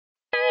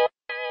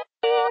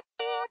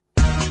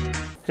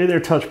Hey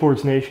there,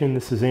 Touchboards Nation.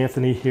 This is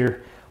Anthony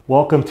here.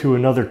 Welcome to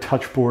another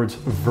Touchboards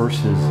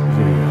versus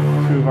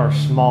video. Two of our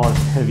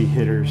smallest heavy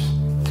hitters,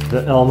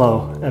 the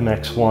Elmo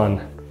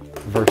MX-1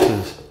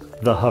 versus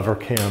the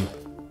Hovercam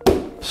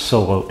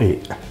Solo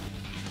 8.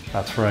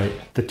 That's right,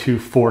 the two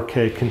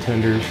 4K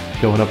contenders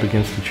going up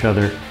against each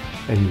other,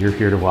 and you're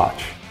here to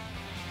watch.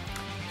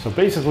 So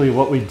basically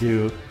what we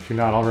do, if you're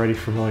not already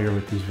familiar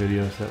with these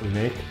videos that we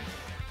make,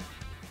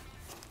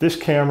 this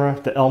camera,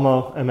 the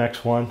Elmo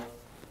MX-1,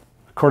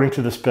 according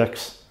to the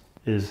specs,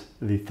 is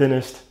the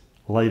thinnest,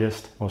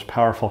 lightest, most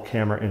powerful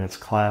camera in its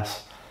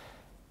class.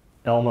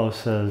 Elmo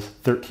says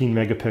 13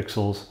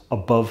 megapixels,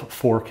 above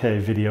 4K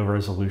video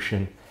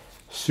resolution,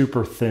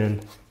 super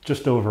thin,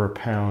 just over a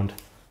pound.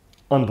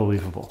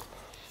 Unbelievable.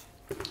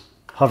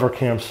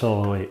 Hovercam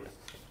Solo 8.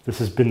 This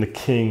has been the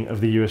king of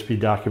the USB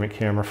document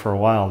camera for a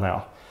while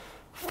now.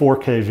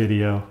 4K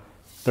video,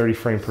 30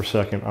 frames per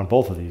second on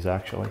both of these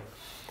actually.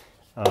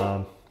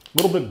 A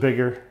little bit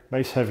bigger,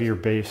 nice heavier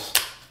base,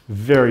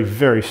 very,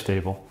 very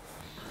stable.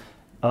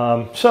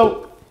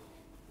 So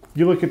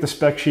you look at the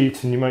spec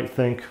sheets and you might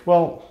think,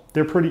 well,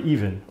 they're pretty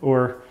even,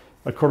 or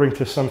according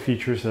to some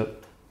features that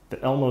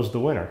the Elmo's the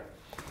winner.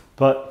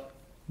 But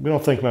we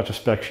don't think much of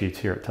spec sheets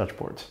here at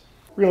Touchboards.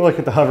 We're gonna look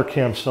at the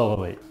Hovercam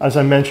Solo 8. As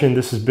I mentioned,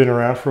 this has been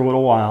around for a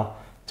little while.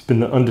 It's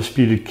been the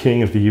undisputed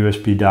king of the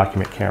USB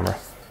document camera.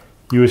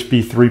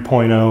 USB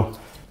 3.0,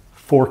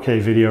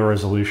 4K video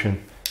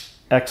resolution,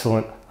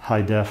 excellent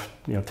high def,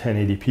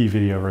 1080p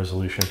video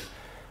resolution.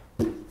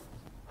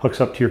 Hooks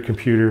up to your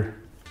computer.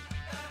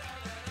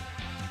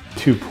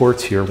 Two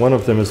ports here. One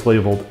of them is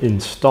labeled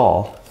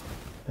install.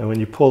 And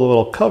when you pull the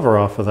little cover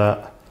off of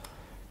that,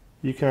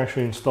 you can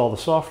actually install the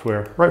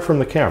software right from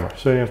the camera,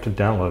 so you don't have to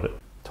download it.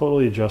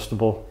 Totally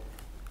adjustable.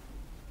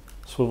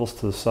 Swivels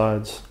to the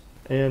sides.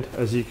 And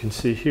as you can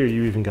see here,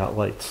 you even got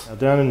lights. Now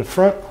down in the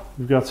front,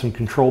 we've got some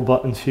control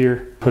buttons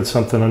here. Put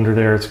something under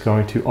there, it's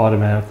going to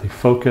automatically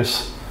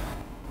focus.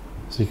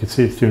 So you can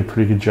see it's doing a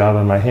pretty good job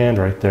on my hand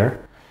right there.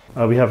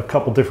 We have a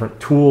couple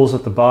different tools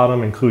at the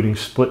bottom, including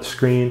split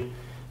screen,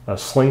 a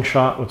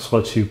slingshot, which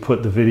lets you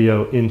put the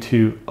video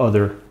into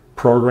other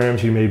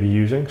programs you may be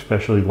using,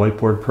 especially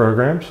whiteboard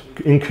programs.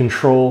 In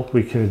control,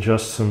 we can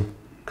adjust some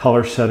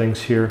color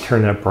settings here.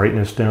 Turn that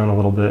brightness down a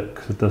little bit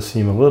because it does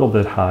seem a little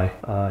bit high.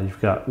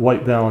 You've got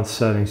white balance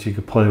settings you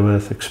could play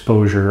with,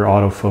 exposure,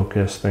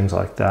 autofocus, things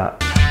like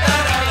that.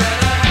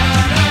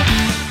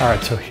 All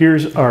right, so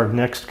here's our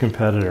next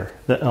competitor,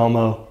 the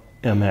Elmo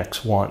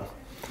MX-1.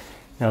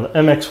 Now the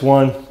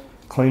MX-1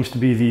 claims to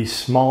be the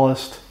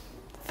smallest,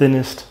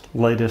 thinnest,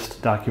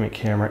 lightest document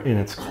camera in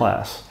its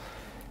class.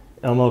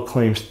 Elmo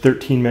claims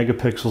 13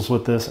 megapixels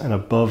with this and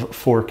above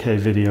 4K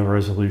video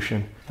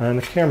resolution. And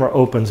the camera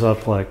opens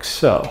up like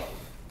so.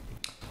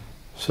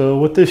 So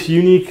what this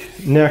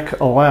unique neck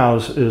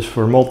allows is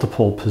for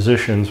multiple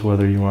positions,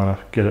 whether you want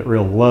to get it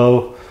real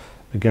low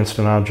against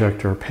an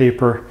object or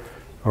paper,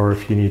 or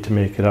if you need to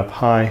make it up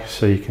high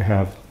so you can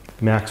have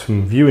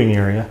maximum viewing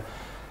area.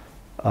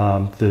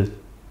 The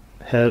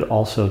head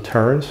also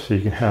turns, so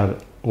you can have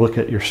it look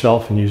at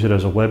yourself and use it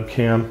as a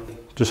webcam.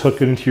 Just hook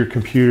it into your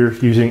computer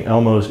using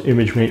Elmo's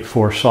ImageMate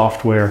 4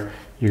 software.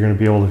 You're going to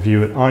be able to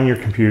view it on your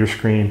computer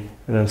screen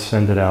and then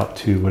send it out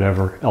to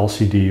whatever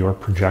LCD or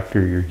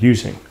projector you're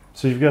using.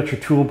 So you've got your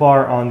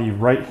toolbar on the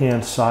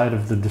right-hand side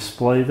of the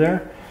display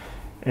there,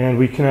 and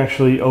we can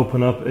actually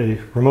open up a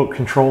remote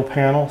control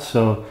panel.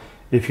 So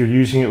if you're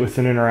using it with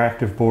an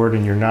interactive board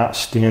and you're not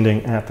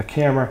standing at the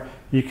camera,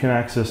 you can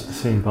access the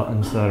same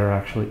buttons that are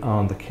actually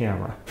on the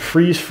camera.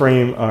 Freeze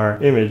frame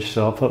our image,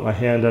 so I'll put my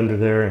hand under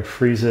there and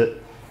freeze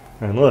it.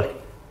 And look,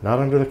 not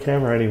under the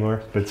camera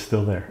anymore, but it's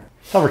still there.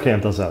 Hovercam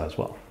does that as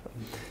well.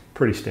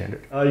 Pretty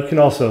standard. You can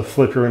also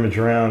flip your image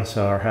around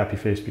so our happy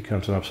face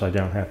becomes an upside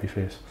down happy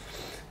face.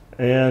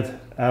 And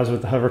as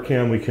with the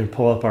Hovercam, we can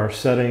pull up our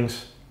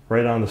settings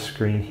right on the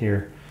screen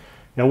here.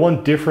 Now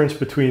one difference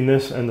between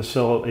this and the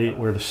Solo 8,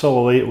 where the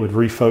Solo 8 would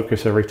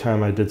refocus every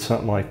time I did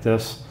something like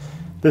this,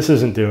 this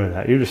isn't doing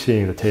that. You're just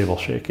seeing the table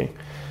shaking.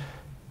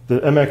 The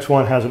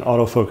MX-1 has an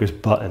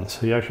autofocus button,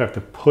 so you actually have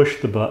to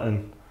push the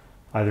button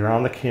either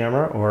on the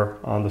camera or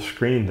on the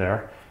screen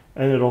there,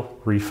 and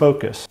it'll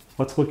refocus.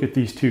 Let's look at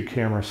these two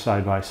cameras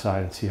side by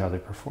side and see how they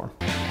perform.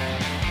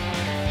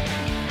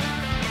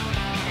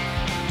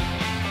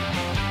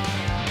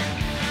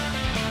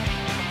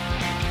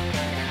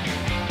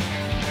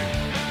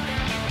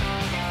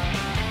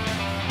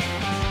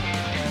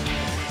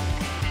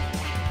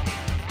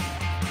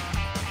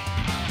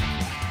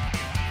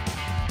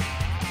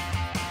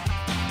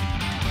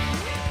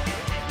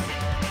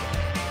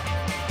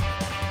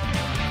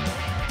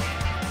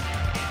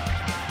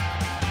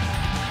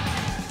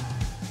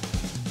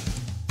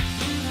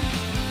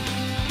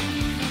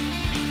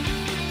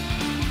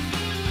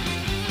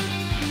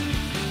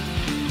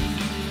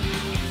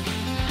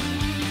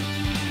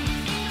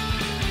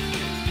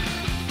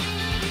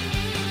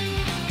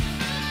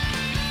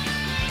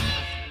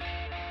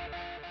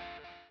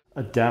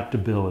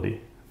 Adaptability,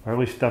 or at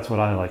least that's what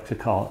I like to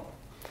call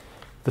it.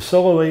 The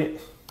Solo 8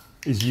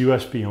 is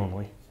USB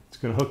only. It's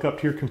going to hook up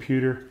to your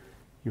computer.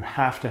 You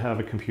have to have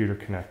a computer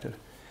connected.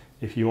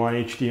 If you want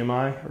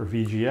HDMI or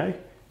VGA,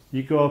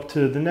 you go up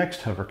to the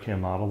next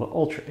Hovercam model, the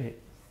Ultra 8.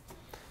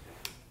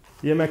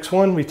 The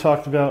MX-1, we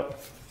talked about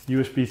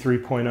USB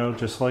 3.0,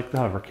 just like the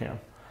Hovercam.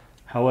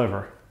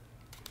 However,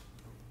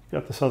 you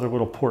got this other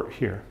little port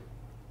here.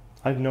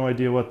 I have no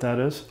idea what that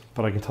is,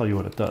 but I can tell you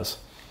what it does.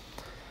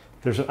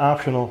 There's an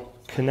optional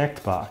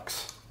connect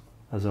box,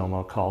 as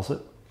Elmo calls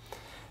it.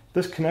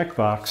 This connect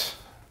box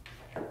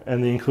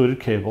and the included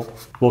cable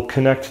will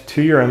connect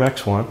to your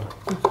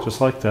MX-1,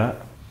 just like that.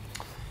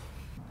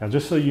 Now,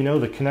 just so you know,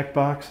 the connect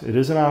box, it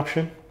is an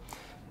option,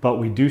 but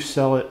we do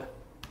sell it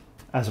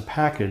as a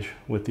package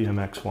with the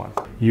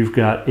MX-1. You've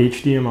got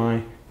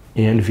HDMI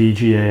and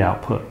VGA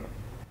output.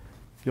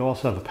 You'll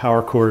also have a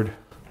power cord,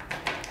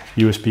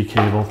 USB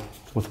cable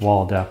with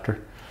wall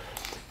adapter.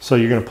 So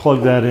you're going to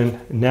plug that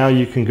in. Now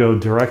you can go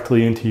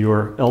directly into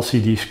your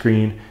LCD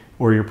screen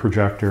or your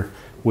projector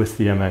with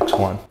the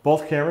MX-1.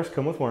 Both cameras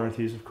come with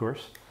warranties, of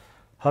course.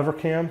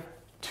 Hovercam,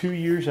 2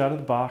 years out of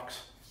the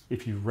box.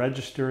 If you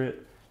register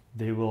it,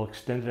 they will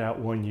extend it out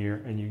 1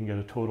 year, and you can get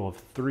a total of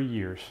 3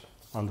 years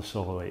on the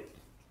Solo 8.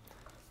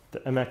 The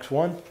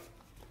MX-1,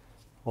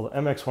 well, the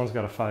MX-1's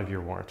got a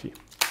 5-year warranty.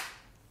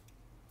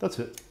 That's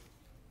it.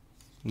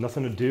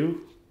 Nothing to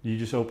do. You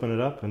just open it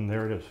up, and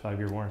there it is,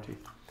 5-year warranty.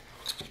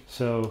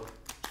 So,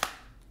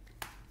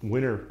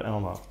 winner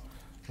Elmo.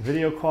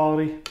 Video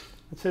quality,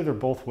 I'd say they're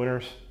both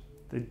winners.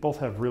 They both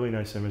have really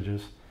nice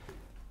images.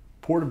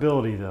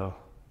 Portability, though,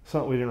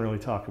 something we didn't really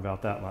talk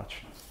about that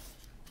much.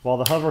 While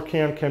the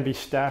Hovercam can be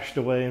stashed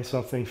away in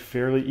something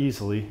fairly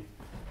easily,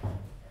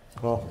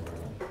 well,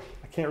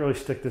 I can't really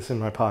stick this in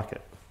my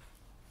pocket.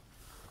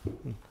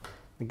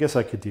 I guess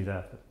I could do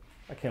that, but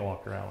I can't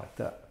walk around like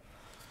that.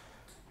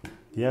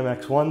 The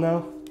MX-1,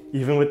 though,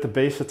 even with the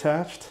base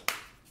attached,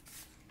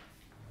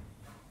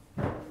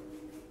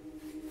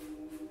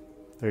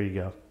 there you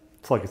go.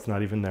 It's like it's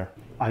not even there.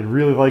 I'd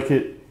really like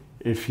it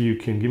if you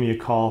can give me a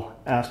call,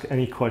 ask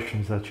any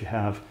questions that you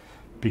have,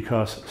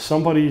 because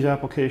somebody's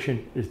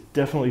application is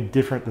definitely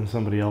different than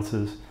somebody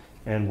else's.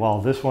 And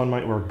while this one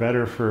might work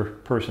better for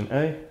person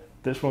A,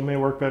 this one may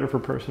work better for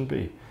person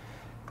B.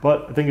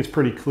 But I think it's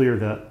pretty clear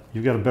that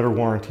you've got a better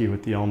warranty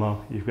with the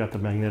Elmo, you've got the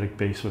magnetic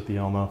base with the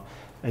Elmo,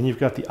 and you've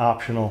got the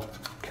optional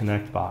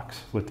connect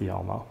box with the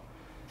Elmo.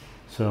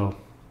 So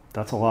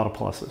that's a lot of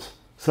pluses.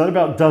 So that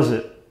about does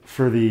it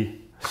for the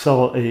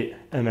Solo 8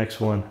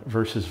 MX-1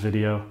 versus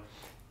video.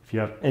 If you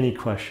have any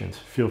questions,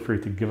 feel free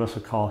to give us a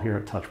call here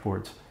at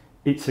Touchboards,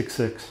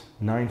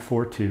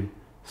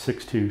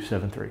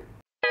 866-942-6273.